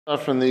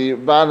From the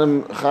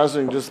bottom,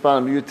 chashing just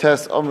bottom, you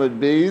test Amud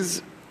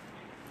Beis,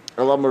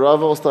 Elam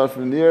Rava will start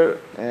from there,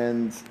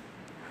 and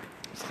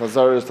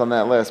Chazar just on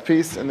that last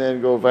piece, and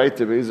then go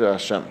weiter Be'ezer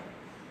Hashem.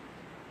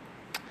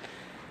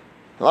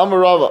 Elam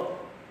Rava,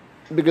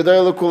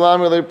 B'Gedayla Kulam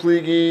Elei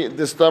Pligi,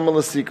 Distam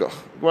L'Sikoch.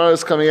 Gemara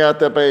is coming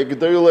out that by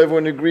Gedayla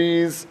everyone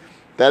agrees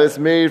that it's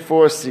made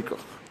for Sikoch.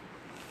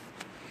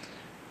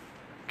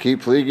 Ki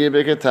Pligi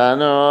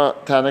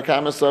B'Ketana,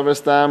 Tanakama Sover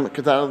Stam,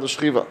 Ketana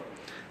L'Shchiva.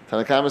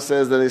 Tanakama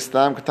says that a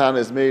stam katana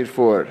is made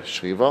for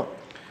shriva.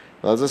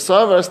 Well, as a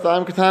savar,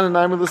 stam katana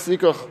naim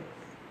l'sikoch.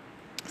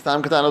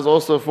 Stam katana is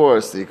also for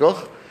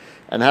sikoch.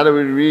 And how do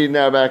we read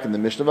now back in the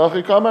Mishnah?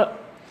 V'achikamer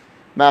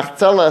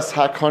machzelas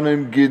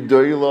hakonim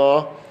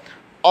gidoyla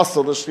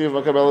asal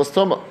l'shriva kabelas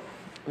tuma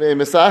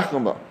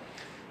ve'misachim.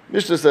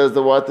 Mishnah says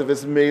that what if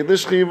it's made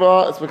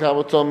l'shriva, it's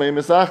become tuma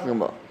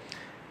ve'misachim.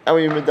 And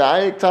when you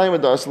medayik time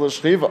with asal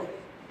l'shriva,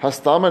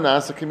 hastama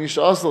nasa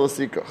kimisha asal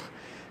l'sikoch.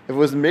 If it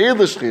was made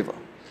l'shriva,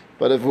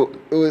 but if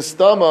it was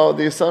stama,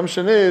 the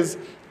assumption is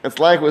it's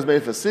like it was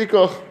made for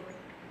sikoch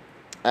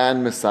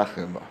and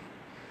misachim.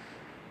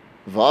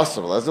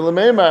 Vasar, as the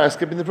lemeimar,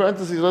 skipping the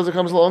parentheses, Raza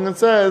comes along and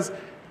says,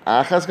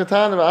 achas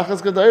katana,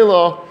 achas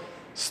gadayla,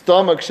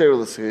 stama ksheru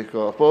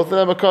l'sikoch. Both of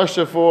them are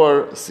kosher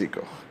for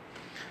sikoch.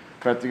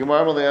 Prati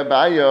gemar malei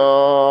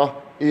abaya,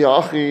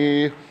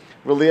 iachi,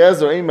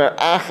 Reliezer, imer,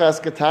 achas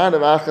katana,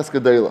 achas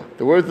gadayla.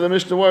 The words of the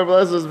Mishnah were,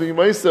 Reliezer is being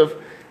Yosef,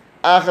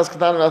 achas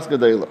katana, achas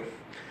gadayla.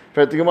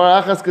 The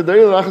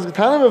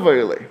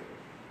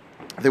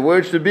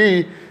word should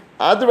be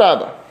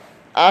Adrabah,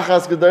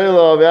 Achas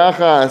Gedayla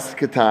ve'achas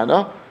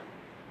Ketana,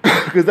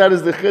 because that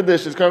is the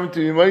Chiddush is coming to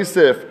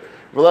Yosef,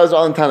 Velaz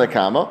al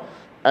Tanakama,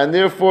 and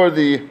therefore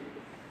the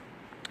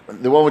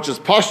one which is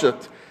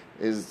Pashat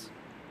is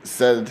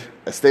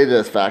stated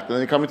as fact, and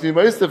then coming to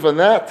Yosef on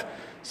that,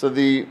 so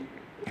the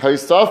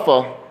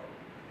Haisafa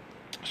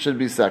should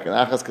be second,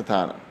 Achas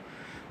Ketana.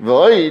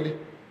 V'oid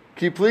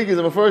Ki pligi is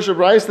a Mefurish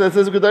Bryce that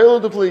says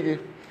Gedayla to pligi.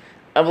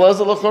 And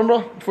Velazah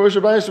Lachumra, Mefurish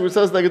Bryce, which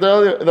says that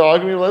Gedayla, the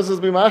argument of Velazah is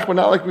b'mach, but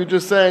not like we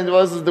just saying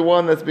Velazah is the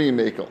one that's being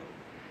mekel.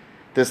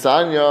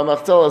 Tesanya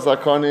Machzelas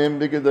Hakonim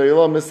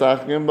b'Gedayla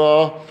misachim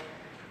ba,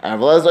 and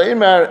Velazah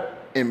Imer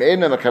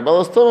Imeina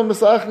Mekabelas Tuma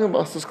misachim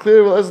ba. So it's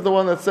clear Velazah is the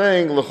one that's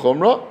saying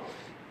Lachumra,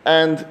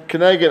 and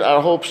connected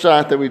our whole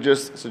pshat that we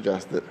just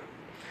suggested.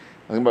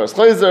 You're right,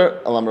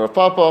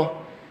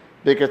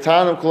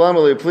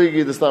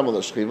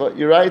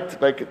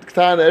 by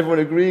Ketana, everyone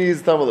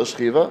agrees, Tamal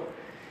Shchiva.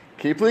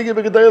 Ki pligi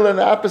b'Gedayla, and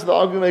the opposite of the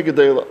argument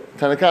Gedayla.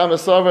 Tanakama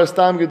Savar,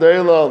 Stam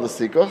Gedayla, the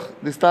Sikoch.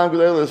 The Stam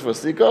Gedayla is for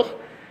Sikoch.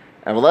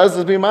 And Velaz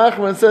is being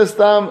Machman and says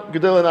Stam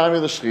Gedayla Nami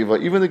L'Shchiva.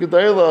 Even the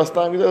Gedayla,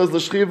 Stam Gedayla is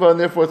L'Shchiva, and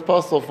therefore it's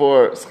possible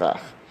for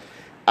Schach.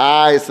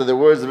 So the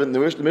words of it in the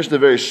Mishnah are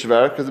very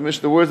shver, because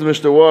the words of the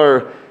Mishnah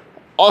were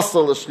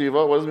Asal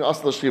L'Shchiva. What does it mean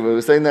Asal L'Shchiva? We're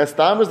saying that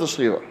Stam is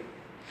L'Shchiva.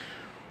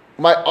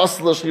 My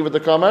asl l'shchiva the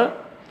kamer,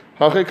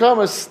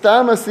 hachikamer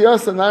stam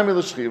asiyasa nami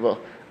l'shchiva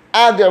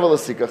ad yavel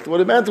l'sikach. What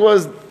it meant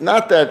was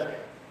not that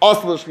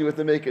asl l'shchiva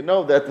to make it,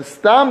 no, that the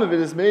stam of it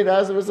is made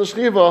as if it's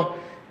l'shchiva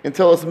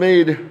until it's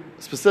made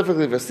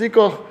specifically for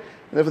sikach,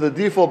 and therefore the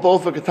default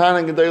both for katana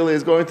and gedayla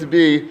is going to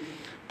be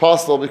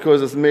possible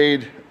because it's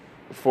made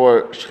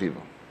for shchiva.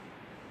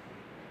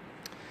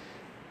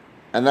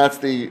 And that's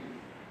the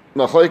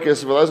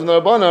machlokes v'lazon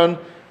rabbanon.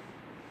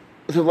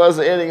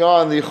 V'lazon adding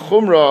on the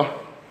chumrah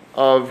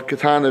of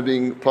katana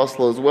being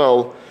possible as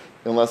well,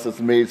 unless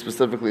it's made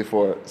specifically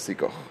for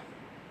sikoch.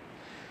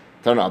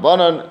 Tana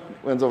Abanan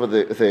went over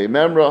the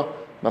memra,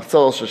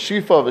 machzel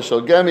shashifa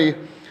v'shel gemi,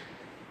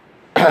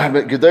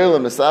 gedayla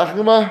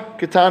mesachima,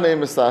 katana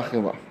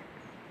mesachima.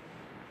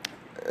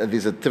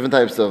 These are different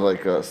types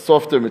of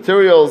softer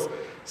materials.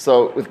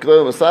 So with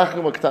gedayla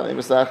mesachima, katana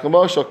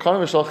mesachima, shel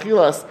kanim shel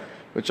chilas,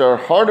 which are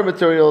harder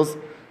materials,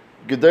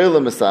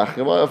 gedayla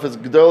mesachima. If it's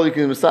gedayla, you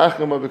can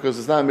mesachima because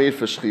it's not made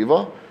for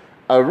shchiva.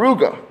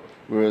 Aruga,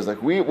 whereas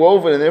we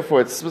woven and therefore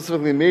it's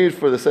specifically made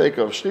for the sake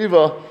of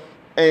shriva,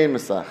 ein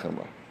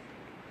mesachima.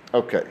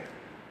 Okay.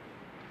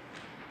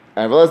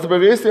 And both of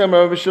them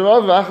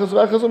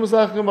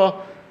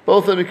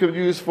you could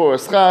use for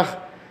schach.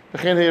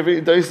 Okay,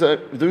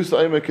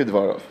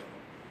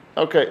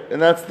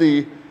 and that's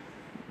the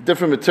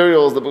different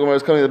materials that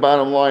is coming to the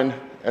bottom line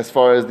as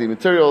far as the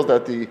materials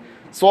that the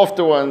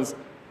softer ones,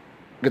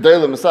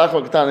 gedayla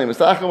mesachima, katana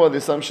mesachima. The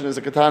assumption is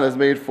a katana is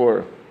made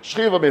for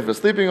shchiva, made for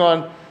sleeping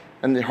on,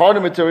 and the harder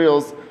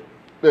materials,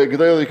 the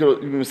gedayla you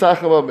could be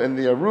misachaba, and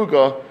the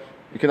aruga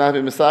you cannot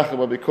be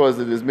misachaba because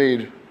it is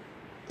made.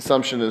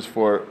 Assumption is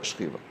for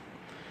shchiva.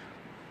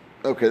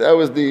 Okay, that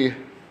was we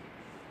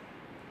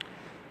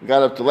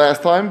got up to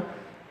last time.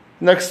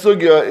 Next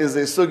sugya is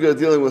a sugya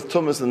dealing with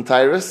tumas and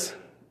tyrus,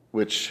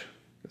 which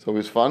is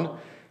always fun.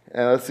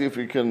 And let's see if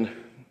we can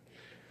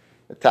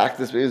attack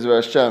this with Be'ezer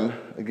Hashem,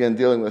 again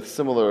dealing with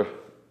similar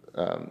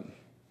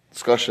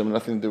discussion,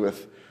 nothing to do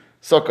with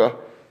sukkah.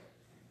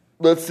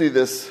 Let's see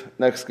this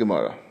next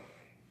Gemara.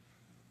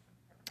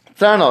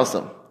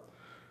 Tzarnasam.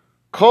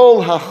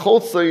 Kol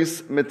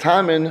hacholtzos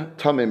metamin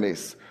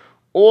tamemes.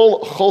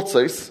 all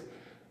choltzos,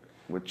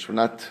 which we're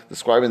not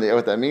describing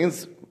what that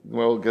means,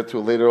 we'll get to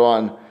later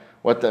on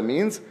what that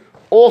means,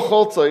 all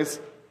choltzos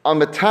are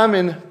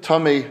metamin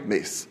tamei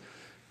meis.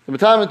 The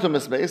metamin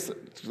tumas meis,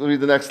 we'll read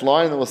the next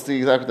line and we'll see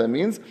exactly what that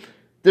means.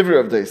 Divri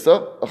of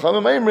Deisa,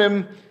 Achamim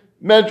Eimrim,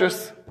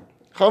 Medrus.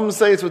 Chum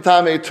say it's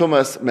Matame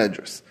Tumas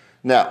Medrus.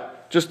 Now,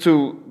 just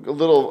to a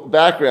little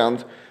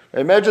background,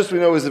 Medrus we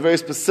know is a very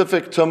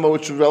specific Tumah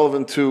which is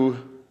relevant to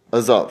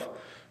Azav.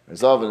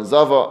 Azav and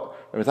Azava,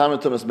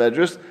 Matame Tumas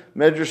Medrus.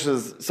 Medrus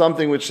is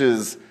something which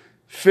is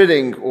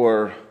fitting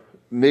or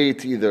made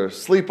to either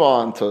sleep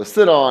on, to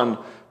sit on.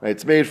 Right?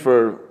 It's made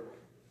for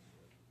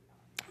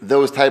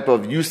those type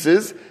of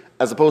uses,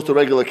 as opposed to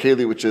regular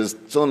keli, which is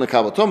still in the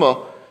Kabbalah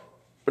Tumah,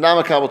 but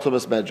not Makabal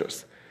Tumas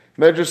Medrus.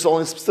 Medrus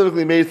only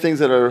specifically made things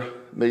that are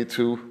made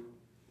to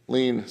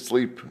lean,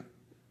 sleep,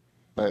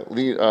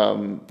 lay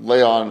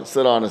on,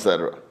 sit on,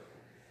 etc.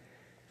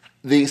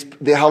 The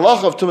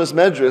halach of Tumas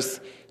Medrus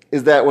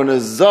is that when a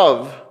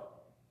zav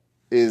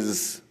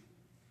is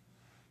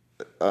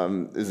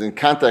in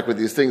contact with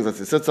these things, as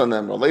he sits on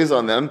them or lays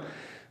on them,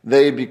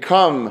 they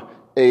become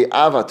a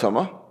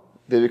avatama.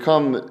 They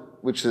become,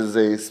 which is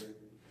a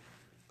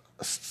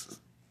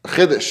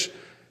chiddush,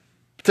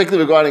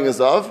 particularly regarding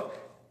Azav,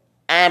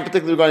 and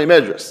particularly regarding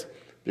Medrus,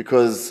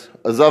 because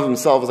Azav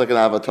himself is like an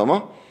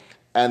avatoma,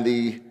 and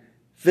the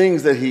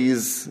things that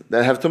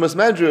have Tumas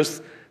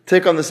Medrus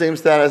take on the same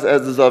status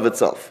as the Zav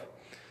itself.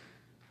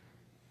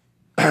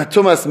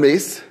 Tumas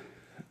Meis,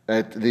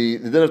 right, the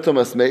din of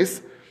Tumas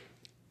Meis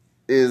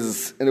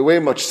is in a way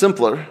much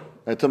simpler.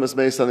 Right? Tumas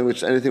Meis,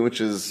 anything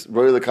which is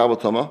Roy L'Kabel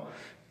Toma,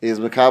 is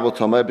Mekabel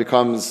Toma. It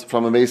becomes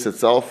from a mace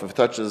itself. If it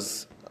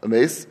touches a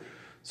mace,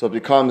 so it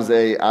becomes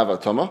a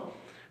avatoma.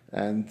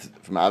 And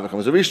from Ava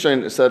comes a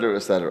Rishon, etc.,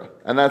 etc.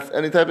 And that's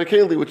any type of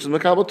Keli, which is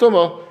Makabal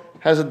Tumah,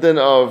 has a din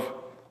of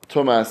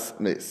Tumas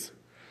Meis.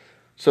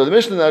 So the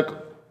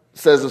Mishnah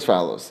says as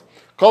follows: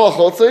 Kol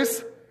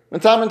HaCholtzos,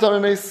 Metamin Tamei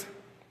Meis.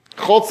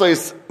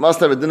 Choltzos must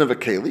have a din of a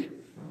Keli.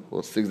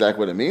 We'll see exactly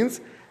what it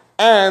means.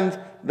 And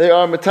they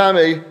are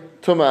Metamei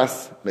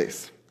Tumas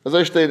Meis. As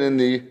I stated in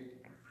the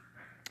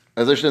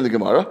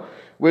Gemara,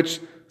 which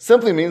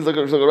simply means, like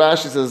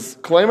Rashi says,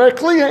 Kleimer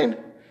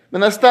Klihain,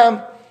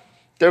 Menastam.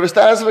 They have a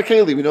status of a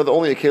keli. We know that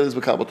only a keli is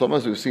Makabal Tumah,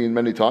 as we've seen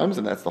many times,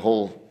 and that's the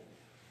whole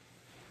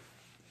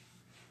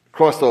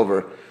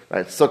crossover,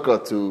 right?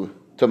 Sukkah to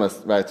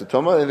Tumas, right? To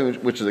Tumah,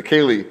 anything which is a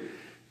keli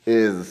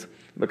is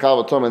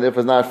Makabal Tumah, and therefore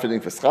is not fitting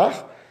for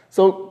schach.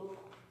 So,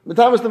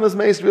 Metamis Tumas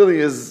Meis really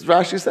is,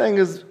 Rashi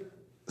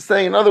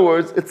saying, in other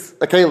words, it's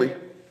a keli.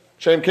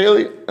 Shem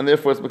keli, and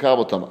therefore it's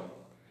Makabal Tumah.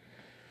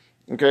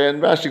 Okay,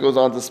 and Rashi goes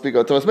on to speak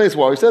about Tumas Meis.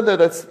 While we said that,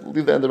 let's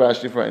leave that in the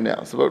Rashi for right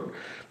now. So,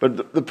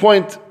 but the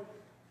point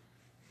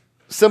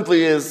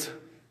simply is,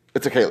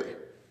 it's a keli.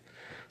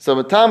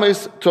 So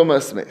metamis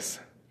tumas meis.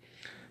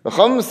 The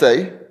Chachamim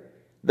say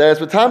that it's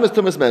metamis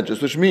tumas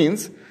medrus, which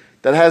means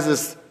that it has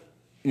this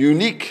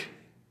unique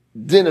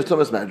din of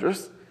tumas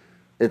medrus.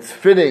 It's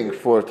fitting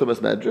for tumas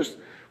medrus,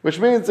 which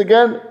means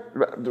again,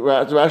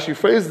 Rashi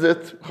phrased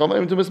it,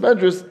 Chachamim tumas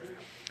medrus,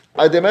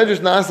 ade medrus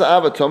nasa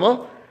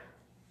avatoma,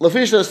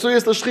 lafisha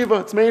suyas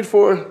l'shchiva. It's made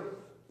for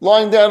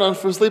lying down on,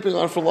 for sleeping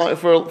on, for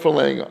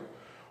laying on.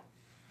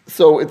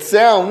 So it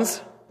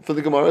sounds, for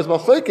the Gemara's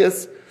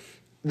machlekes,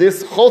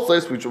 this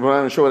choltzos, which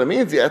we're not sure what it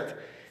means yet,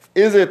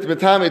 is it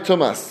metame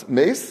tumas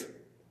meis,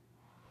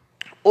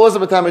 or is it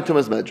metame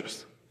tumas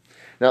medrus?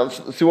 Now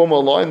let's see one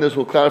more line. This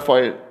will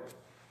clarify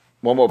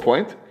one more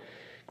point.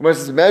 Gemara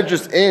says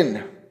medrus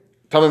in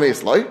tamei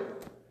meis loy.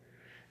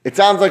 It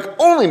sounds like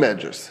only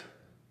medrus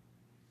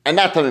and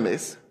not tamei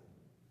meis,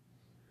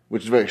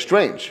 which is very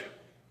strange,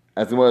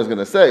 as the Gemara is going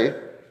to say.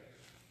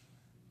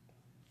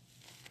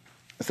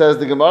 It says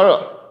the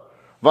Gemara,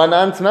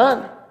 Vanan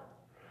Tanan.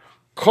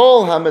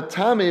 Kol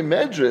ha-metame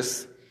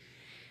medrus,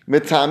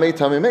 metame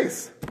tamei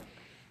meis.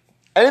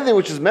 Anything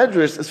which is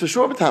medrus is for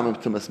sure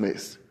metame tumas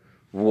meis.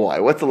 Why?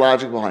 What's the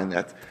logic behind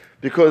that?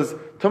 Because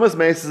tumas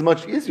meis is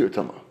much easier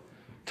tumah.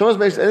 Tumas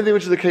meis is anything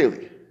which is a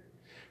keli.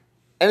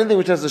 Anything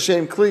which has a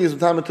shame kli is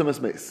metame tumas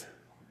meis.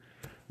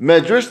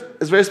 Medrus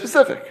is very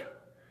specific.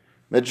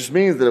 Medrus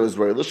means that it was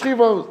roy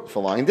l'shchiva,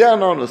 for lying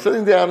down on, or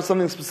sitting down, or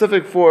something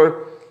specific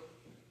for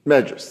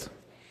medrus.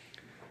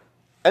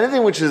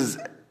 Anything which is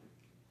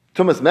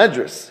tumas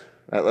medrus,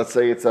 right? Let's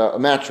say it's a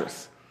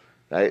mattress,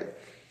 right?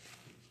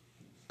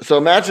 So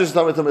a mattress is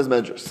tumas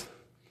medrus.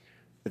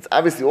 It's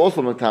obviously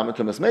also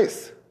tumas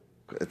meis.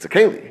 It's a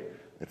keli.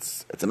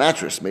 It's a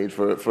mattress made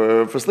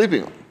for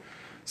sleeping on.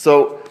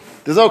 So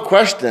there's no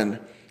question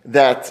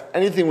that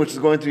anything which is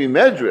going to be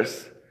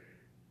medrus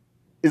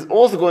is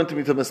also going to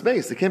be tumas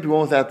meis. It can't be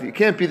one without. It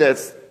can't be that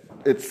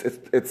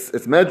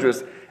it's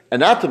medrus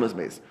and not tumas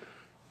meis.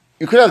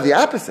 You could have the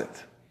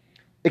opposite.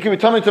 It can be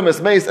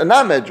tumas meis and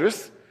not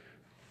medrus.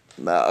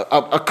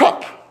 A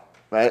cup,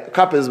 right? A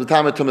cup is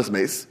matame tumas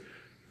meis,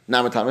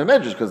 not matame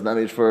medrus, because it's not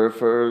made for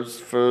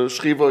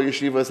shchiva,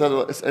 yeshiva,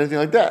 etc., anything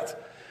like that.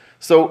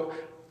 So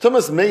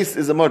tumas meis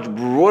is a much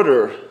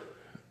broader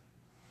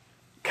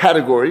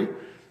category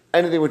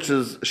anything which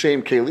is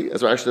shem keli,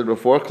 as I said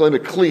before, claim a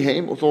kli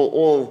haim,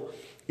 all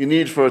you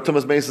need for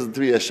tumas meis is to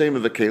be a shem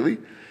of the keli.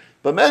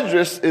 But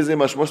medrus is a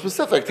much more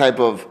specific type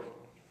of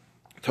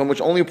tum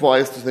which only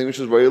applies to things which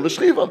is royal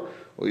l'shchiva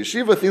or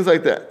yeshiva, things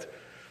like that.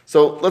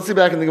 So let's see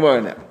back in the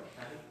Gemara now.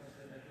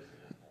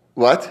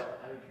 What?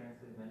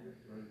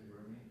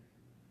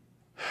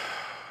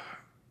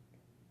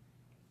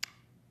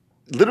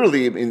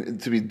 Literally, I mean,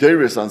 to be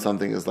deiris on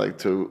something is like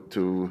to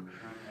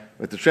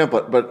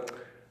trample. But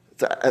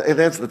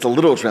it's a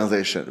literal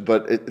translation.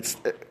 But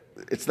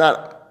it's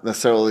not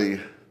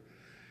necessarily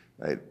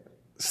right,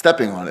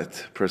 stepping on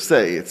it per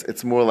se.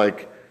 It's more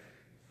like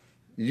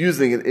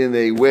using it in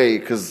a way,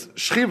 because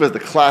shchiva is the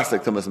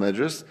classic Tumas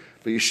Medrus,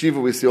 but yeshiva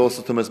we see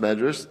also Tumas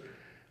Medrus.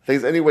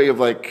 Things any way of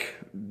like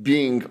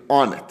being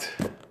on it.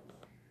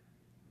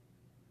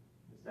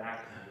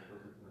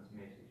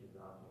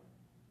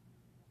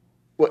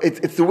 Well,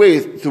 it's the way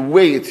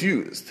it's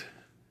used.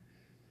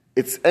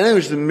 It's anything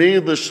which is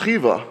made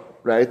l'shchiva,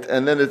 right?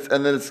 And then it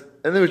has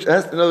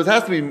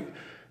to be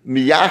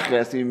miyach,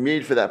 has to be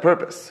made for that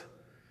purpose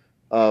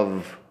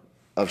of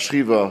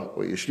shchiva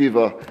or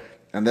yeshiva,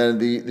 and then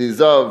the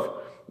zav,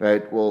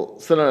 right, will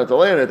sit on it to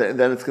lay on it, and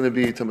then it's going to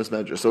be tumas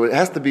medrus. So it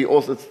has to be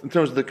also in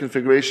terms of the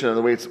configuration and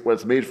the way what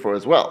it's made for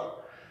as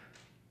well,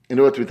 in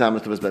order to be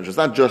tumas medrus. It's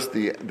not just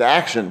the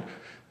action,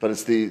 but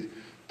it's the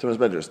tumas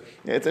medrus.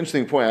 Yeah, it's an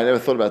interesting point. I never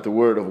thought about the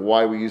word of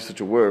why we use such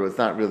a word, but it's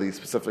not really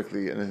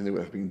specifically anything to do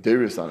with being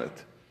derius on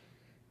it.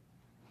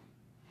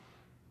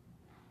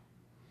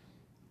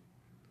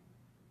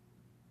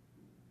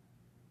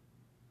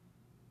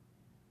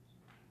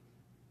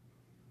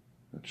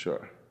 Not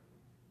sure.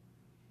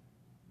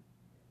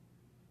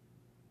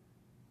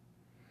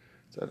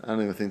 So I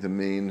don't even think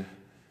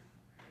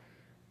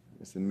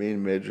it's the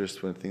main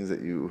medrus when things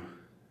that you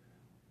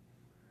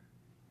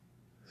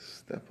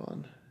step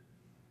on.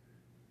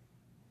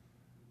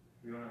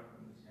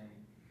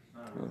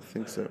 I don't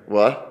think so.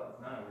 What?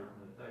 It's not a word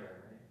from the Torah,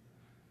 right?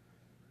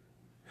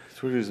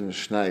 It's word used in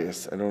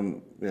Mishnayos. I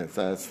don't. Yeah, it's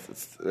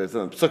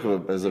not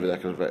Pesukah as of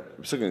it.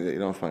 Pesukah you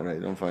don't find right.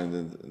 You don't find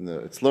in the.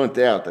 It's learned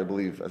out, I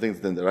believe. I think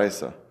it's in the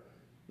Raisa,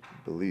 I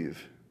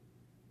believe,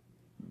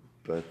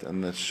 but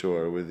I'm not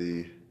sure where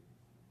the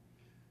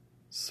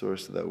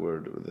source of that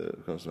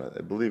word comes from.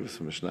 I believe it's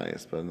from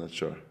Mishnayos, but I'm not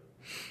sure.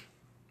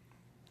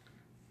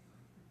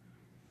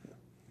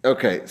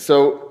 Okay,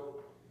 so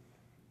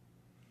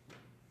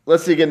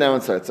let's see again now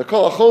inside. So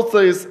kol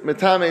acholtzos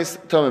metames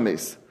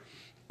tomames,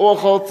 or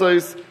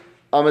acholtzos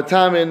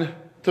ametamin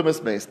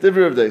tumas meis.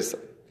 Divrei of Deisa.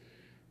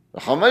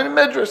 V'chamayim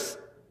medrus.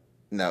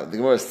 Now the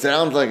Gemara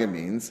sounds like it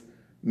means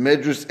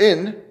medrus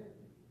in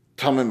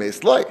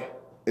tomames lay.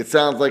 It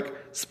sounds like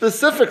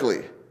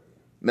specifically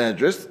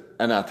medrus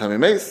and not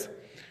tomames.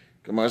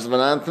 Gemara's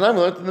vanan tanam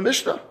learned in the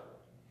Mishnah.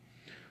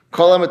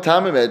 Kol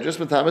ametamim medrus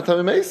metamin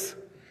tomames.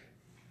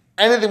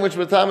 Anything which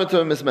metamin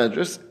tumas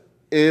medrus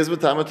is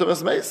metamin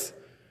tumas meis.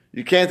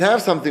 You can't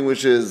have something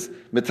which is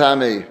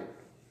metame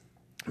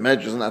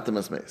medrus and not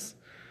tumas meis.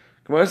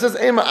 Gemara says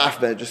ema af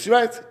medrus. You're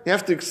right. You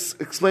have to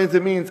explain to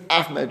it means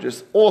af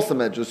medrus, also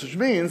medrus, which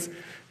means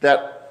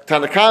that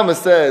Tanakama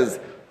says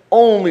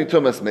only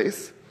tumas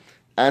meis,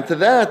 and to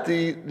that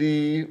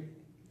the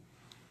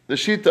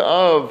shita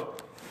of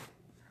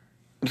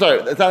the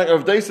Tanakh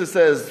of Deisa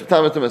says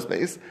metame tumas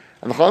meis,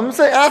 and the Chachamim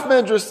say af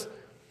medrus,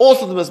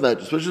 also tumas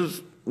medrus,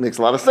 which makes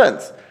a lot of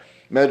sense.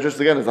 Medrus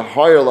again is a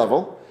higher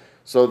level.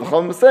 So the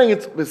Chachamim is saying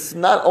it's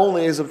not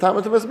only is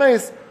Matama Tumas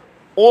Meis,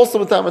 also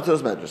Matama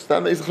Tumas Medrus.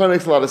 That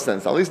makes a lot of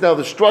sense. At least now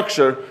the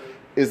structure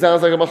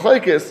sounds like a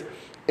machlekes.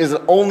 Is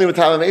it only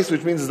Matama Meis,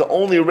 which means it's the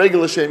only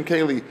regular Shem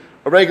Keli,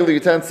 a regular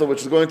utensil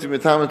which is going to be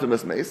Matama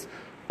Tumas Meis,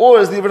 or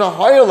is it even a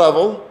higher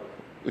level,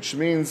 which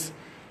means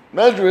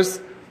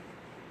Medrus,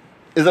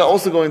 is that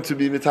also going to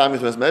be Matama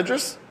Tumas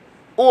Medrus,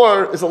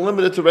 or is it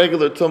limited to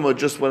regular Tumah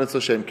just when it's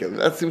a Shem Keli?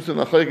 That seems to be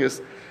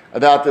machlekes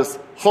about this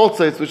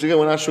Choltzitz, which again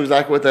we're not sure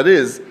exactly what that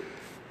is,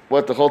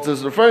 what the Choltzitz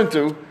is referring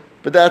to,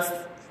 but that's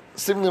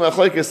simply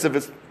machlekes if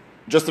it's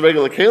just a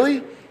regular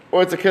keli,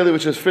 or it's a keli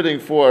which is fitting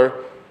for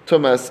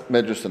tumas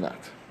medrus or not.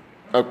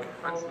 Okay.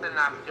 What's the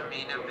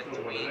nafkamina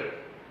between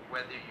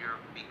whether you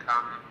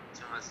become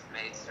tumas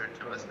meis or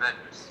tumas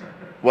medrus?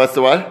 What's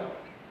the what?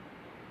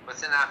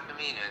 What's the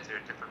nafkamina? Is there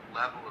a different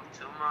level of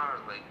tuma,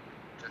 or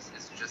is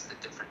it just a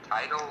different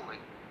title?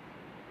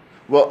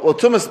 Well,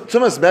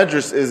 tumas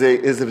medrus is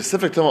a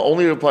specific tuma,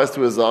 only applies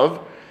to a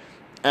zav,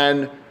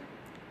 and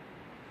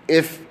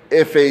if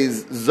a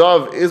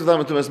zav is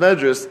without tumas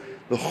medrus,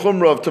 the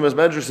chumrah of tumas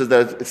medrus is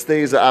that it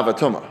stays a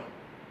avatuma.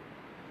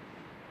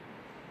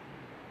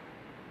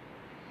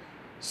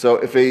 So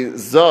if a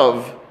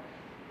zav,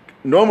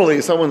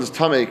 normally someone's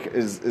tamek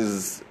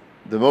is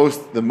the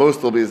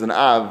most will be is an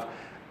av,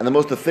 and the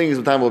most of things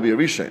of time will be a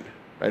rishon.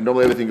 Right?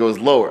 Normally everything goes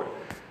lower.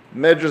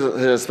 Medrus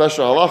has a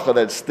special halacha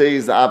that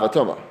stays the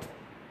avatuma.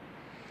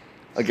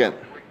 Again, so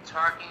we're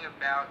talking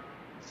about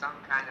some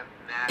kind of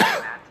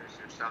mattress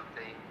or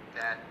something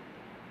that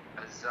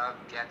a zav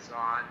gets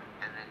on,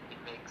 and then he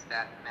makes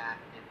that mat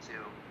into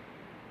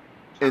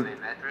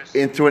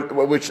into it,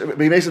 which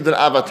he makes it an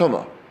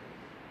avatoma.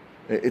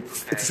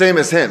 It's the same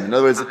as him. In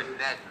other words,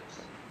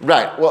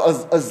 right. Well,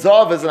 a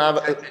zav is an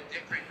That's a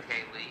different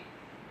keli.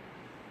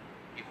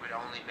 You would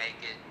only make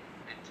it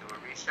into a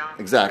rishon.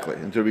 Exactly,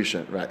 into a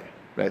rishon.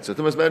 Right. So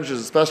Tumas Medrash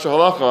is a special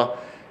halacha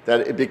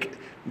that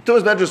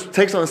Tumas Medrash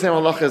takes on the same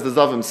halacha as the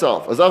zav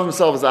himself. A zav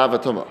himself is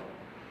avatoma.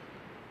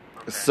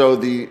 Okay. So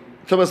the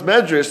Tumas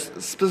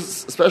Medrash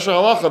special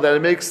halacha that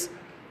it makes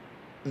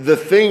the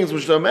things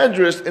which are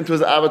medrash into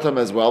his avatam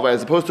as well, right?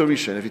 As opposed to a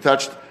rishon. If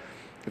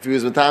he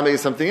was matame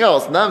something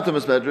else, not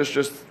Tumas Medrash,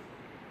 just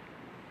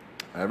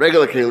a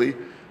regular keli,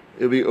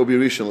 it'll be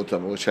rishon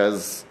l'tama, which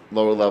has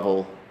lower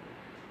level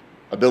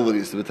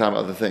abilities to matame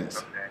other things.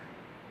 Okay.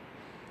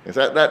 Yes,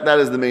 that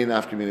is the main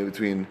afkamina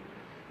between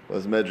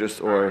was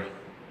medrash or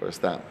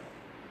stam.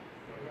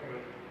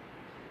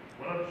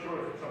 We're not sure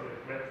if it's something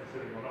that's meant for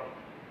sitting or not.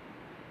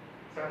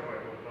 Sounds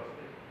like what it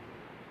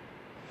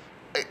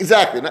does.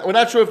 Exactly. We're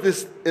not sure if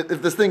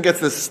this thing gets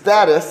the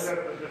status.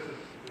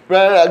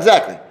 Right,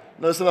 exactly.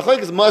 No, so the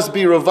machlokes must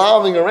be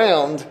revolving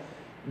around: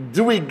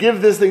 do we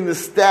give this thing the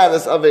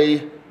status of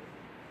a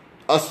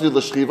asri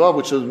l'shchiva,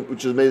 which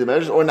is made the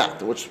medrash, or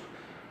not? Which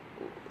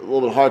a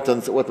little bit hard to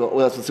understand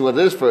let's see what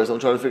it is first. I'm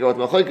trying to figure out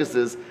what the machlokes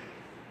is.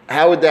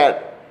 How would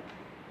that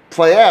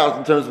play out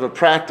in terms of a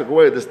practical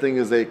way? This thing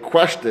is a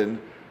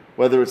question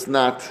whether it's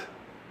not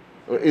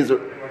or is it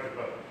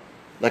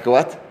like a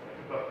what?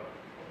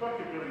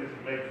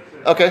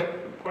 Okay.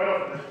 Quite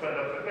often it's turned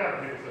upside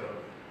down. People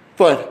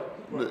say,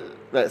 Fine.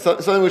 Right. So,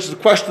 something which is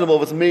questionable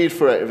if it's made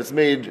for it, if it's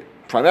made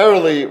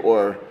primarily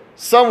or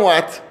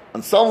somewhat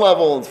on some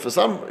level, and for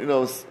some,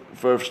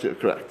 for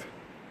correct.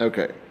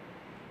 Okay.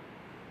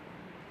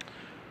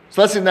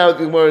 So let's see now.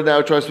 The Gemara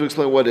now tries to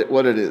explain what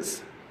it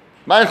is.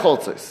 My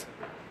choltzos.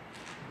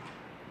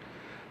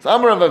 So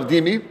Amar Rav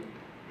Avdimi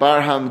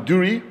Bar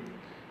Hamduri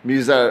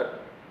Mizar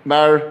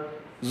Mar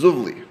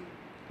Zuvli.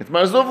 It's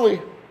Mar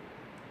Zuvli.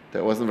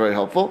 That wasn't very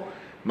helpful.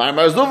 Mar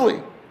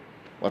Zuvli.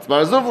 What's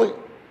Mar Zuvli?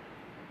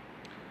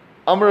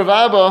 Amar Rav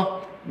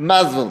Abba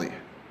Mazvali.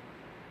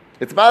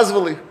 It's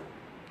Mazvali.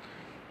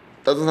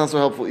 Doesn't sound so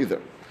helpful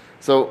either.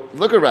 So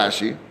look at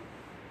Rashi.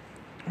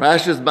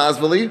 Rashi is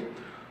Mazvali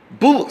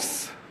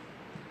Bulus.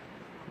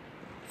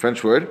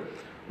 French word.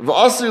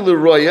 V'asri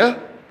l'roya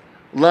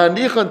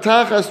la'nichan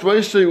tachas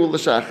roishay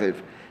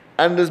u'l'shachiv.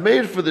 And it is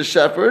made for the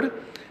shepherd,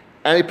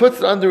 and he puts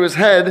it under his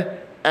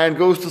head and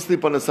goes to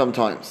sleep on it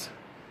sometimes.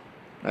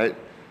 Right?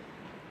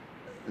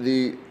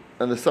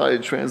 On the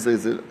side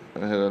translates it. I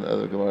had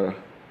another Gemara.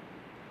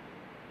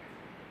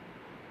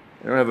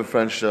 You don't have a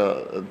French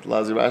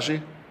Lazi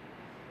Rashi?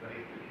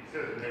 he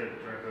says in there,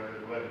 it's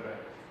leather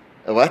bags.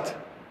 A what?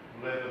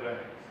 Leather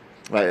bags.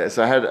 Right.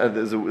 So I had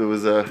it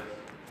was a.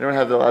 You don't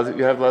have the Lazi.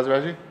 You have Lazi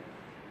Rashi?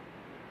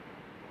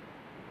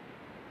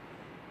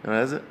 No,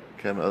 has it?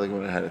 Okay, I'm other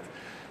one had it.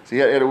 So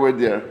you had a word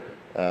there.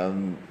 I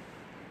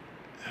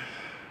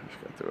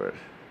forgot the word.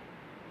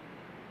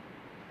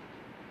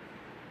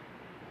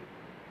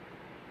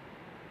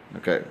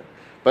 Okay,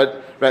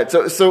 but right.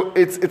 So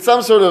it's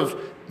some sort of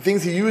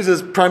things he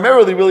uses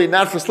primarily, really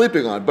not for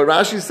sleeping on. But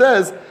Rashi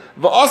says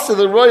v'asa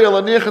the royal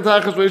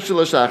aniachatachas reishil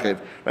l'shachiv.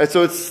 Right.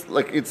 So it's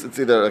like it's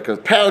either like a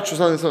pouch or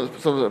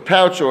something a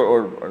pouch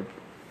or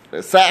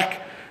a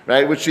sack,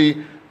 right? Which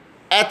he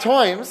at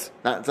times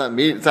it's not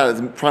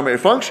his primary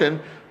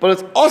function, but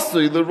it's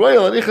also the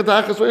royal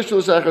aniachatachas reishil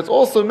l'shachiv. It's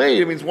also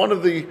made. It means one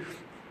of the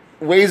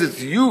ways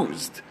it's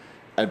used,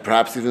 and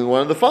perhaps even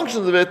one of the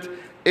functions of it,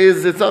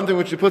 is it's something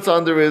which he puts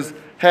under his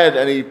head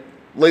and he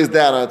lays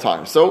down at a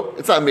time. So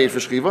it's not made for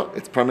shchiva.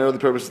 It's primarily the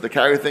purpose to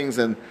carry things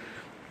and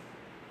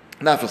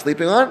not for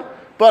sleeping on.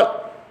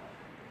 But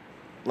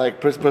like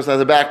person has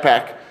a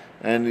backpack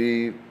and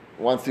he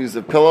wants to use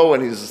a pillow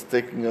and he's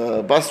taking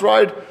a bus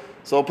ride,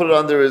 so I'll put it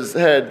under his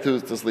head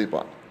to sleep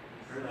on.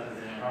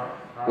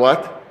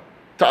 What?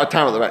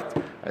 Timeless, right?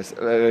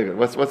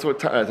 What's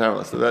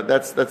timeless? So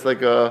that's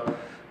like a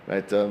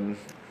right.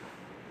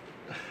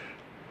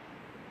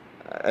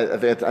 I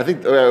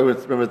think I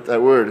remember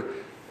that word.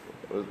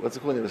 What's it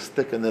called? You have a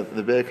stick and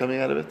the bear coming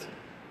out of it.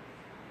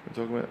 We're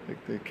talking about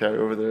like they carry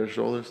over their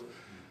shoulders.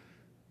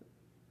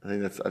 I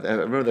think I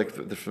remember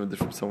that different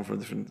someone from a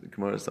different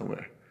Gemara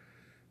somewhere.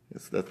 I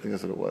think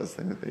that's what it was.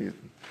 I think they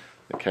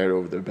carried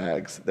over their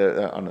bags.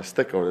 They're on a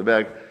stick over their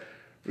bag.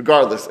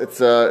 Regardless, it's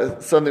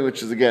something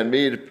which is again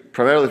made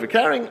primarily for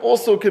carrying.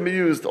 Also can be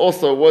used.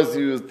 Also was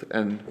used,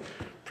 and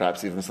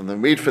perhaps even something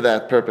made for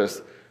that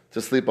purpose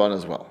to sleep on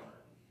as well.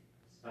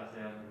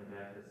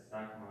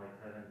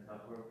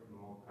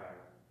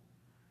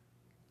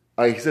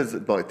 He says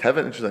about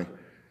Tevin, interesting.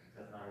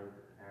 That's not really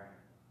preparing.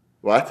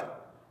 What?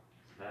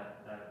 That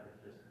is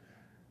just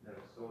that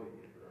was solely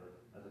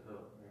as a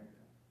pillow, right?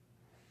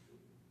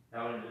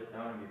 That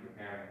wouldn't be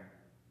preparing.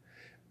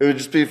 It would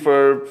just be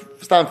for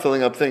stop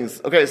filling up things.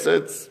 Okay, so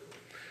it's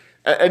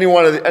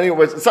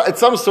it's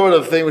some sort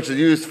of thing which is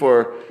used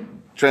for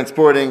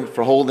transporting,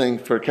 for holding,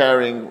 for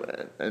carrying,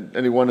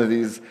 any one of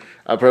these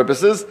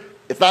purposes.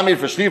 It's not made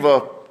for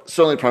shliva,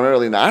 certainly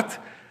primarily not.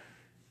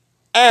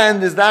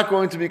 and is not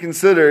going to be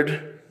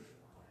considered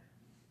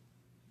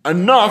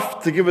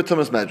enough to give a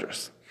tumas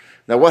medrus.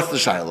 Now, what's the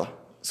shaila?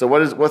 So,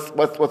 what's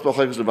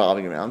machlokes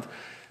revolving around?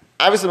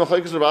 Obviously,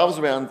 machlokes revolves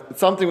around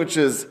something which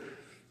is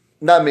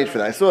not made for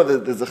that. I saw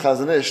that there's a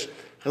Chazon Ish.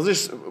 Chazon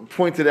Ish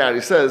pointed out.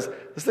 He says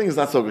this thing is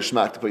not so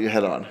geschmack to put your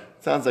head on.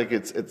 It sounds like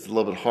it's a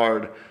little bit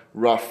hard,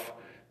 rough,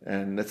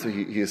 and that's what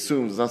he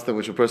assumes. It's not something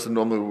which a person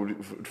normally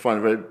would find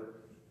a very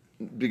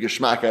big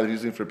geschmack out of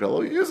using for a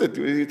pillow. You use it.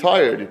 You're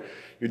tired.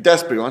 You're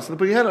desperate. You want something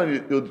to put your head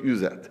on. You'll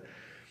use that.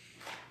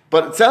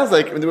 But it sounds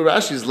like, the way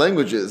Rashi's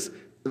language is,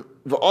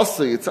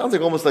 it sounds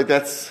like almost like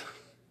that's,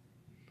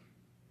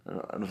 I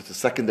don't know if it's a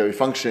secondary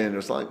function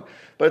or something,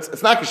 but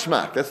it's not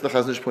geschmack. That's what the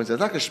Chazon Ish points out.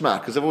 It's not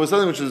geschmack, because if it was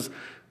something which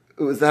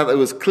it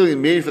was clearly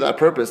made for that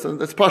purpose, then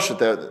that's pashut.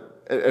 That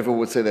everyone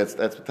would say that's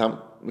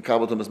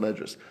Mekabel Tumas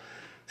Medrus.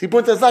 He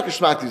points out it's not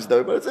geschmack to use that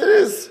way, but it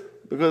is,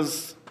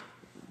 because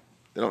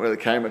they don't really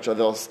carry much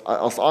else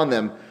on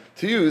them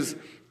to use,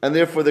 and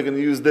therefore they're going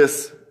to use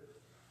this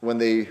when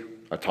they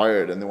are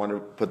tired and they want to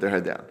put their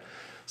head down.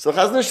 So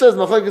Chazon Ish says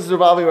machlokes is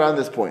revolving around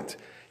this point.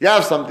 You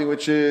have something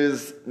which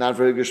is not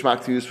very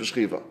geschmack to use for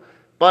shchiva,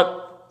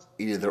 but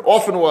either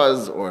often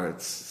was, or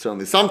it's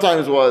certainly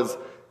sometimes was,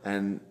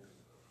 and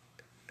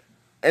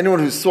anyone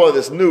who saw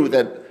this knew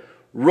that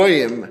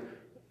royim,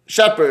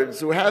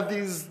 shepherds who have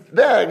these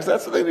bags,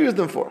 that's what they use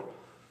them for.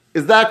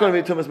 Is that going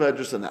to be tumas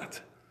medrus or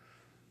not?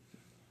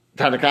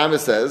 Tanna Kamma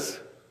says,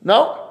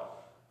 no,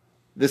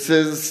 this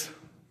is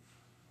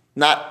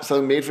not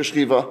something made for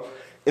shchiva.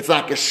 It's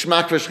not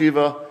geschmack for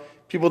shchiva.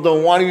 People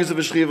don't want to use it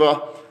for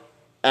shchiva.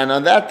 And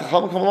on that, the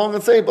Chacham come along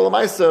and say,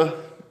 B'lamaisa,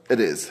 it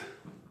is.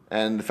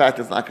 And the fact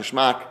that it's not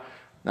geschmack,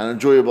 not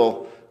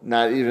enjoyable,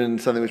 not even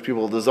something which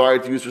people desire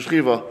to use for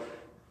shchiva,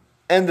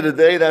 end of the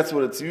day, that's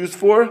what it's used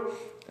for.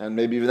 And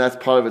maybe even that's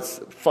part of its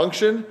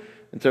function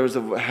in terms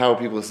of how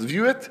people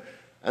view it.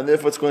 And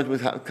therefore, it's going to be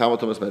Kabbalah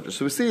Tumas Medrus.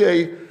 So we see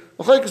a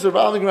machlokes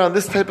revolving around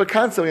this type of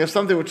concept. We have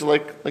something which,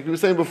 like we were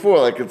saying before,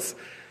 like it's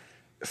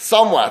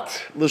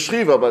somewhat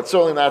l'shchiva, but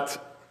certainly not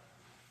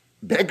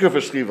beker for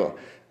shchiva.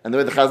 And the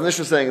way the Chazon Ish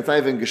is saying, it's not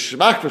even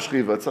geschmack for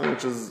shchiva. It's something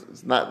which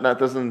is not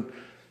doesn't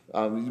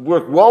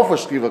work well for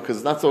shchiva because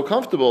it's not so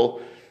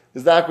comfortable.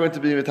 Is that going to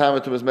be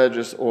Mitama Tumas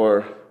Medrus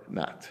or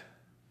not?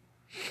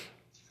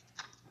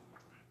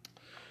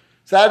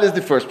 So that is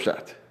the first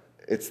pshat.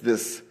 It's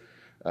this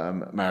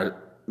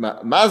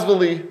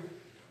mazvali,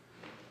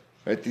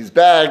 right? These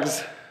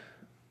bags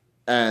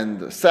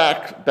and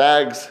sack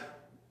bags,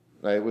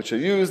 right, which are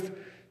used,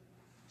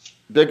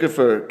 they're good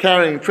for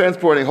carrying,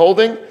 transporting,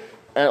 holding,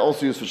 and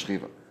also used for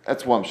shchiva.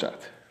 That's one pshat.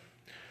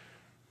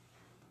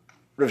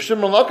 Rav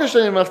Shimon Lakish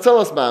and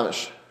Machzelas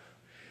Mamish.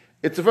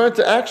 It's referring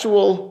to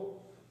actual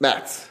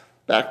mats,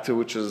 back to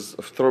which is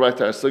a throwback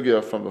to our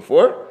sugya from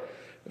before,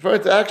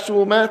 referring to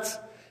actual mats.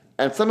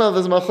 And somehow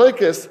there's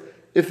machlokes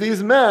if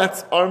these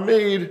mats are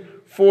made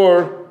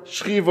for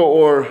shchiva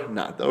or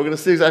not. Now we're going to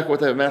see exactly what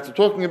type of mats we're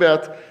talking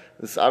about.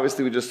 This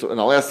obviously we just in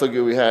our last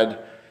sugya we had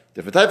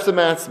different types of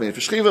mats made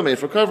for shchiva, made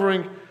for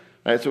covering.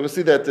 Right, so we'll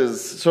see that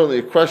there's certainly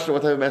a question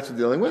what type of mats we're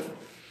dealing with.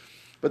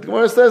 But the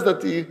Gemara says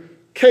that the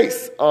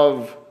case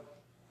of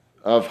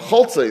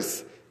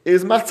choltzes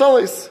is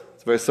machzalis.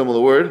 It's a very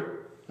similar word,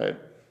 right?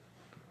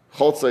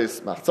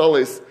 Choltzes,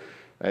 machzalis,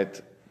 right?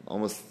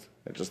 Almost.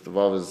 Just the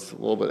vav is a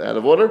little bit out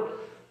of order,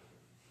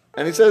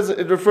 and he says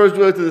it refers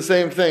really to the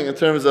same thing in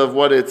terms of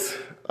what it's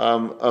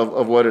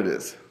of what it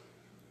is.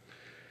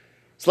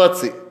 So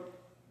let's see.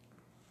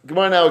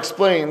 Gemara now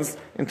explains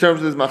in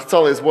terms of this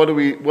machzalis what are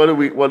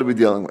we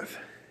dealing with?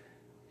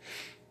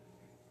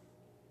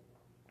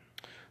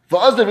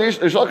 Rish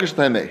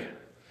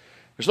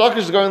Lakish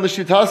is going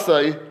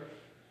l'shitasai.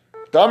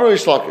 Damar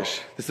Rish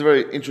Lakish. This is a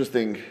very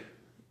interesting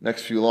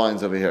next few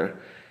lines over here.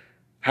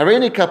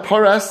 Hareini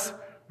kaparas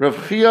Rav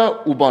Chia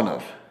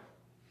Ubanav.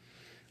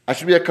 I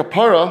should be a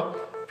kapara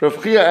for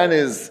Rav Chia and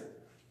his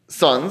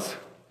sons.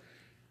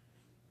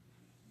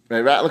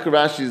 Right, look at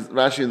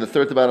Rashi in the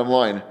third to bottom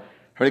line.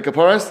 Harei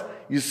kaparas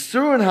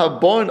Yisurin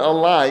habon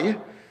alai,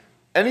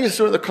 any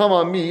yisurin that come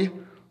on me,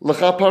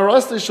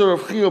 l'chaparas l'shor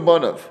Rav Chia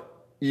Ubanav.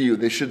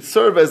 They should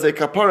serve as a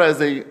kapara, as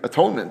a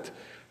atonement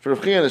for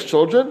Rav Chia and his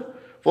children.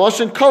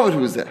 V'lashin covered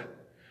who's there.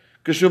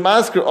 K'shu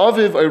masker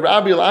aviv a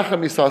rabbi lacha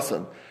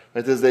misasan.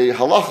 Right, there's a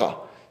halacha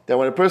that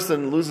when a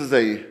person loses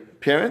a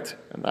parent,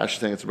 and I'm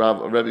actually saying it's a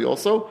Rebbe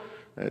also,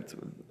 right?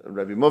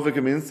 Rebbe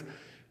Movika means,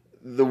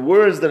 the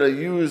words that are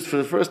used for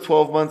the first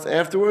 12 months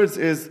afterwards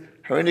is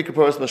Harini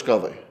Kaparas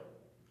Mashkave,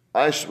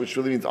 which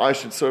really means I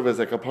should serve as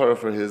a kapara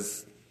for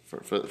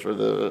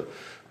the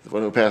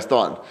one who passed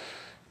on.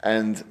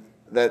 And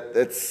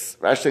that's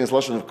Rashi saying it's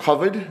lashon of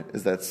covered,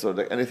 is that sort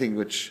of anything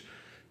which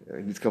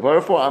needs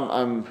kapara for,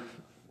 I'm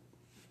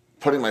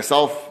putting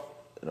myself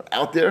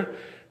out there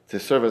to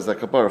serve as a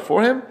kapara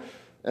for him.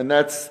 And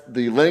that's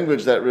the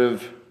language that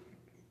Rish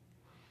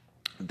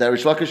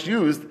Lakish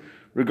used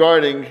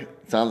regarding,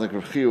 it sounds like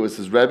Rav Chia was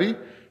his Rebbe,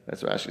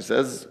 that's what Rashi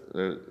says,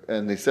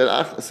 and he said,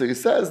 so he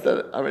says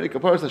that already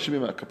kapara, so should be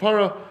my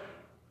kapara,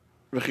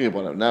 Rav Chia.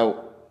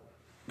 Now,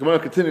 Gemara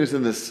continues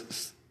in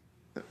this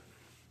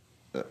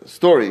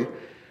story.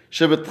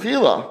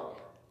 Shebetchila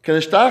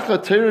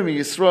kenishtacha Torah mi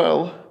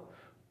Yisrael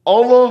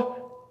Ola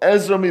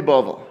Ezra mi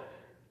Bavel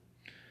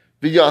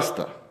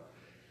v'yasta.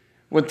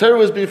 When Torah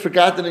was being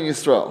forgotten in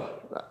Yisrael,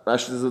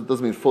 Rashi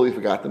doesn't mean fully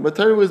forgotten, but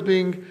Torah was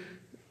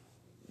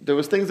there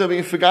was things that were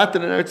being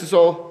forgotten in Eretz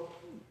Yisrael.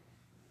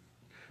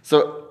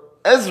 So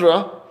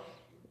Ezra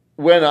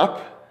went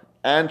up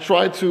and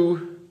tried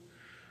to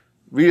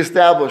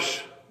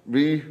reestablish,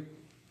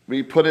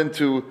 put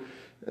into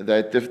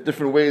that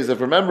different ways of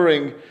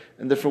remembering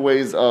and different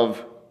ways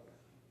of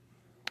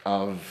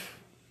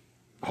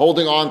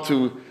holding on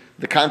to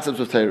the concepts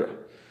of Torah.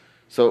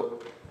 So,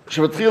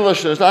 Shabbatchila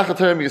Shnashtach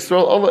Torah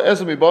Yisrael Allah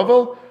Ezra mi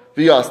Bavel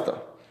v'yasta.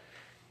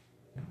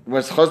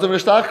 When Chazda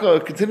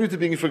v'Nashtach continued to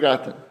being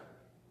forgotten.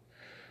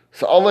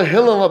 So Allah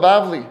Hillel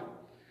Bavli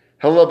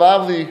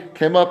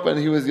came up and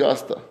he was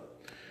Yasta.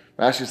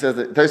 Rashi says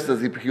that Taisa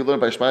says he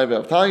learned by Shmaya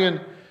V'Avtalion.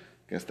 I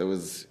guess there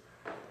was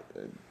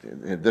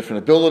a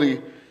different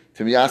ability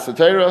to Miyasa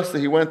Torah, so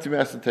he went to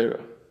Miyasa Torah.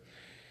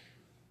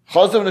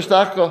 Chazda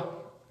v'Nashtach,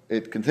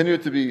 it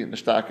continued to be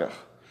Nashtakach.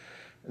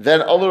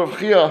 Then Allah Rav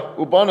Chia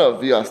Ubanav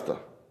V'Yasta.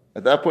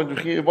 At that point,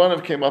 Rav Chia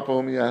Ubanav came up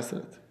and Miyasa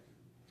it.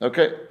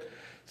 Okay,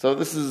 so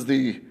this is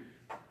the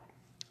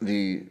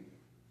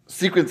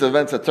sequence of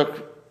events that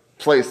took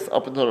place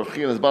up until Rav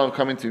Chia and his Banav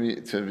coming to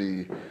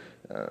be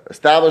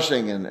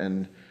establishing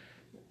and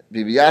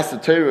be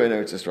Miyasa Torah in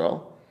Eretz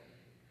Yisrael.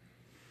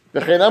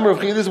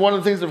 This is one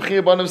of the things Rav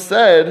Chia Banav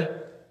said.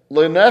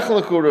 They're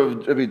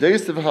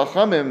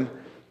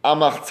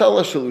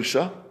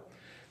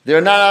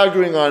not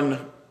arguing on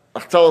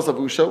Achtalas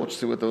Abusha, which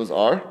see what those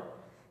are.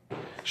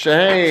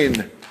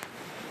 Shehain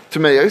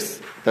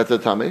Tmeis, that's the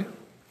Tame.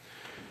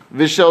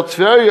 Vishel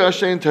Tveria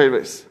Shein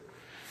Teres.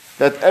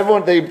 That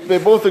everyone, they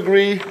both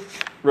agree,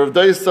 Rav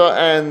Daisa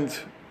and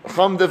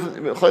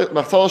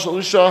Machtalas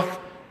Abusha,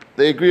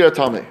 they agree are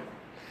Tame.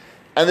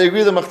 And they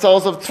agree the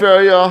Machtalas of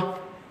Tveria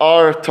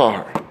are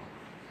Tahar.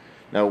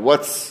 Now,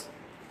 what's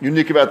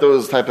unique about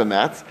those type of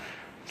mats?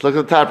 Let's look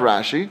at the top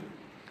Rashi.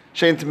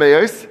 Shein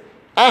Tmeis,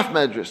 Af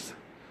Medris.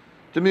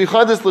 It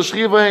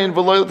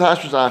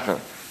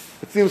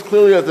seems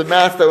clearly that the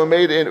mats that were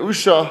made in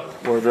Usha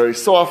were very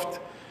soft,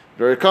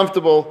 very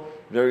comfortable,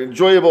 very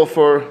enjoyable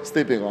for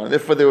sleeping on. And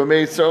therefore they were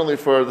made certainly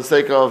for the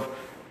sake of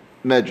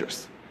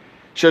Medris.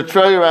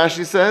 Shetreya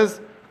Rashi says,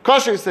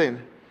 Kasher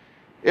Sein.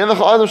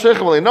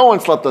 No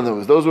one slept on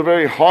those. Those were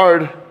very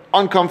hard,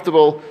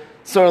 uncomfortable,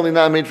 certainly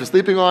not made for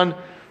sleeping on.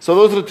 So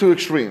those are the two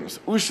extremes.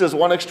 Usha is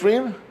one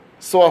extreme,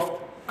 soft,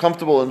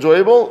 comfortable,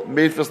 enjoyable,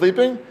 made for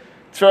sleeping.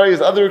 Tferi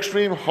is other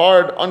extreme,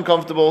 hard,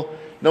 uncomfortable,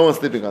 no one's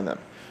sleeping on them.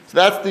 So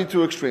that's the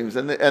two extremes.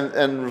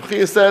 And Rav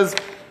Chia says,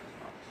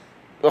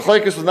 the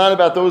Chalekes was not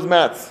about those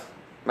mats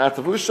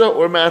of Usha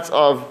or mats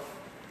of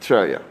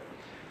Tferi.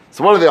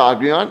 So what are they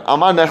arguing on?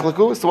 Alma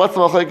Nechleku. So what's the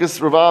Chalekes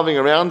revolving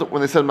around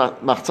when they said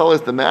Machtzal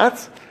is the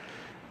mats?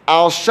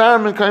 Al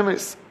Sham and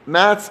Kaimis.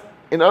 Mats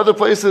in other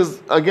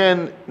places,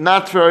 again,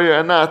 not Tferi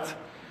and not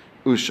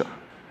Usha.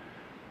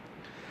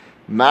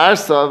 Mar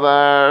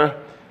Savar.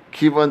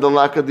 Kivan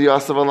Dalaka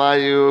Diyasav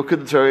Alayu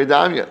Kudtari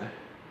Damyan.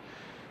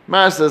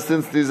 Mar says,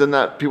 since these are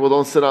not, people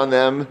don't sit on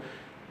them,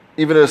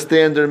 even a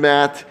standard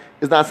mat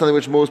is not something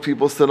which most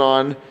people sit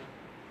on,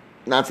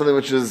 not something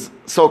which is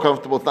so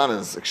comfortable, it's not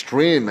as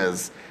extreme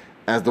as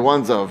the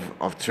ones of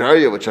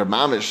Tveria, which are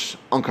mamish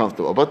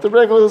uncomfortable. But the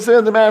regular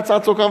standard mat's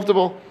not so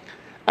comfortable.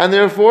 And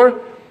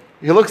therefore,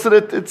 he looks at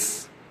it,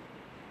 it's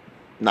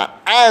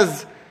not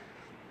as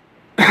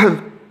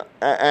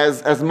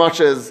as much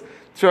as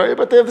Tveria,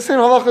 but they have the same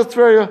halachas as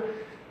Tveria.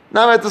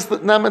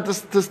 Not meant to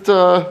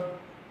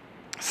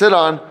sit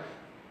on,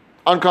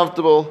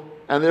 uncomfortable,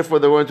 and therefore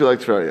they weren't too like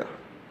Tveria.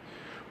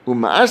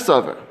 Umar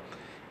saver,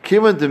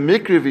 kivan de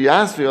mikri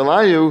v'yasvi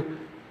alayu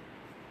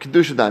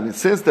kedusha damin.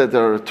 Since that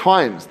there are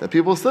times that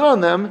people sit on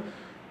them,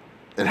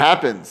 it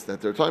happens that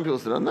there are times people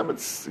sit on them.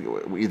 It's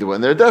either when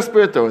they're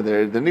desperate or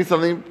they need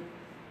something.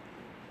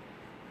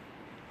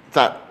 It's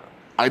not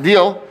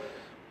ideal,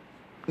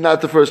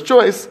 not the first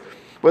choice,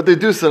 but they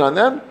do sit on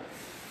them.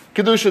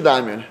 Kedusha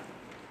Daimon.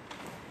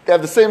 They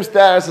have the same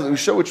status as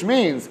Usha, which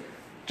means,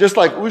 just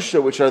like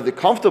Usha, which are the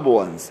comfortable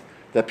ones,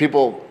 that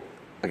people,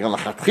 like on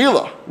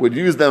Lachatchila, would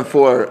use them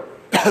for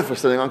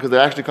sitting on because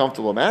they're actually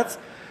comfortable mats.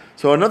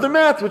 So another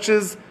mat, which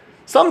is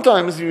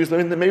sometimes used,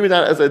 maybe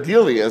not as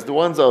ideally as the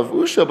ones of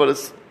Usha, but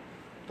it's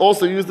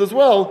also used as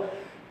well,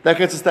 that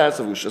gets the status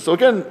of Usha. So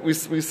again, we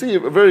see a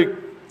very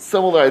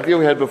similar idea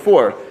we had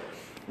before,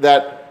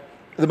 that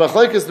the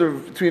machlekes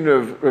between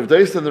Rav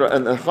Deis and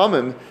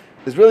Chamim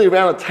is really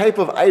around a type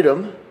of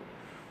item,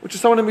 which is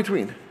somewhere in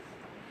between.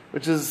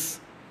 Which is,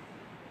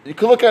 you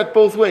can look at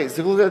both ways.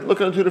 You can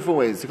look at it two different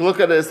ways. You can look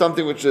at it as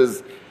something which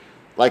is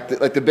like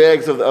the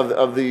bags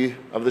of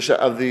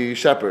the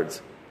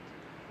shepherds.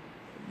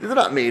 They're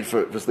not made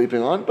for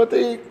sleeping on, but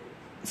they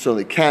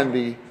certainly can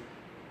be.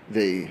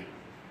 They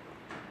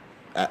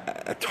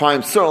at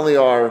times certainly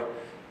are.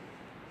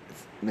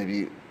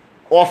 Maybe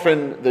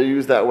often they're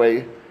used that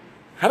way.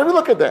 How do we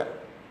look at that?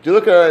 Do you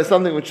look at it as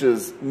something which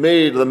is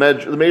made the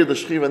made of the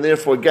shchiva and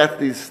therefore get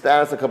the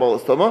status of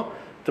Kabbalas Tuma,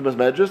 Tumas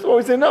Medrash, or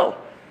we say no.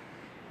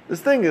 This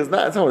thing is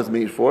not, it's not what it's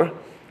made for.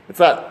 It's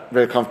not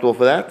very comfortable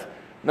for that,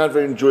 not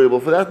very enjoyable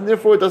for that, and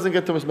therefore it doesn't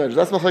get Tumas Medrash.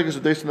 That's Machlekes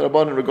Udeis and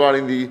Rabbanan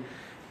regarding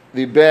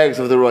the bags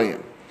of the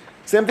royim.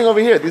 Same thing over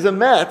here. These are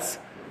mats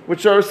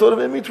which are sort of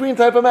in between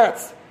type of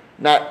mats.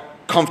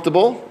 Not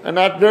comfortable and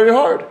not very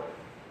hard.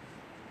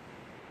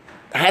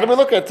 How do we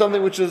look at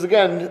something which is,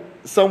 again,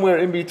 somewhere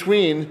in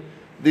between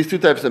these two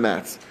types of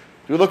mats?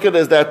 Do we look at it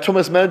as that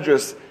Tumas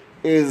Medrash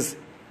is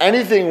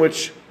anything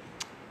which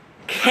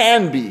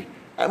can be,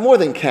 more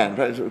than can,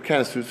 right?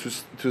 Can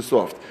is too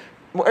soft.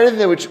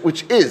 Anything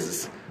which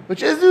is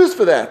used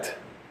for that.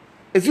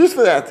 It's used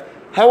for that.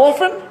 How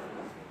often?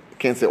 I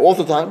can't say all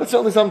the time, but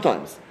certainly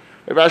sometimes.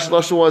 Rashi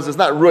Lashon was, it's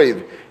not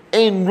roiv.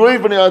 Ein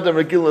roiv b'nei adam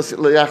regilas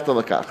leyachtan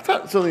lakach. It's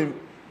not certainly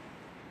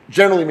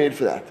generally made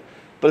for that.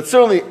 But it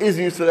certainly is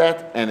used for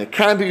that, and it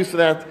can be used for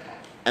that,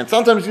 and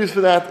sometimes used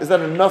for that. Is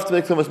that enough to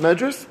make Tumas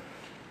Medrash?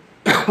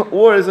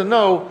 Or is it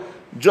no,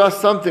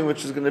 just something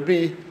which is going to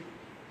be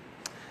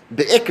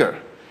the ikar,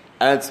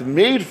 and it's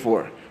made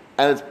for,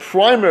 and its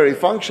primary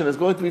function is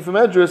going to be for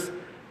Medrash,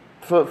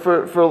 for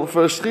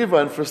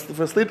shchiva, and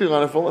for sleeping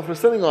on, and for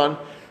sitting on.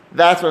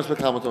 That's when it's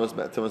become Tumas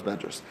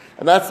Medrash.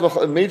 And that's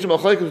a major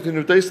machlekes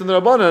between Udeis and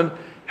the Rabbanan,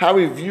 how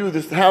we view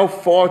this, how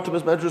far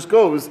Tumas Medrash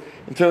goes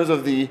in terms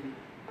of the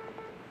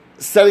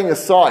setting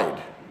aside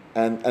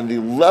and the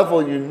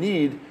level you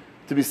need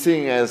to be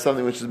seeing as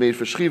something which is made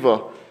for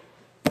shchiva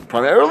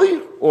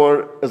primarily,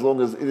 or as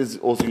long as it is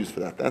also used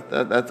for that. That's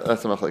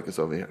the machlekes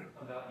over here.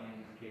 About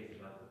Andy's case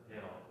about the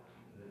pail,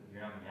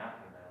 you're not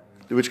miyapeh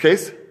that. Which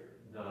case? The pail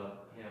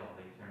that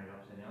you turn it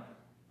upside down.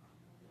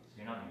 So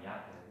you're not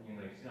miyapeh, even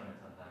though you sit on it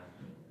sometimes.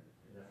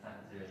 That's not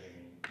considered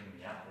you're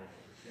miyapeh if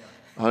you sit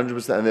on it.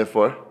 100%, and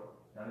therefore?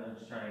 I'm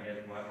just trying to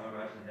get why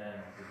Rashi then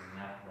is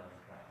miyapeh like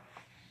that.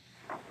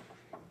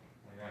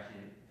 Like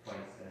Rashi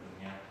twice says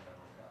miyapeh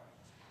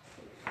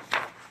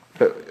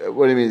like that.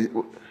 What do you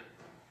mean?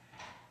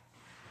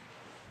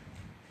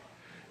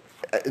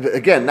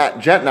 Again,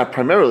 not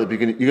primarily, but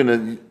you're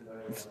gonna.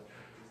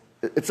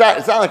 It's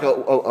not like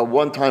a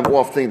one-time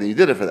off thing that you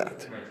did it for that. Right,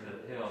 so the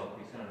pail,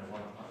 you sit on it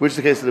one time. Which is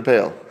the case of the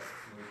pail? When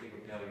you take a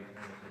pail, you turn it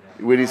upside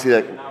down. Where do you see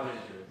that? Now it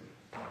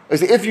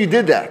is. I say if you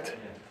did that.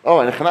 Oh,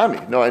 and a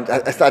chanami. No,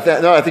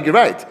 I think you're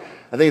right.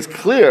 I think it's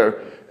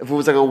clear if it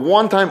was like a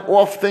one-time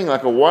off thing,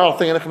 like a wild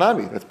thing in a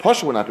chanami, that's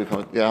pasha would not be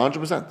coming. Yeah,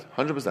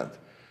 100%.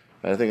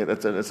 I think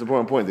that's an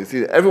important point. You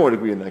see, everyone would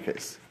agree in that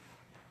case.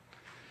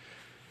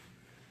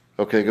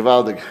 Okay,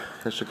 gewaldig.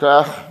 Herr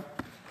Shekach.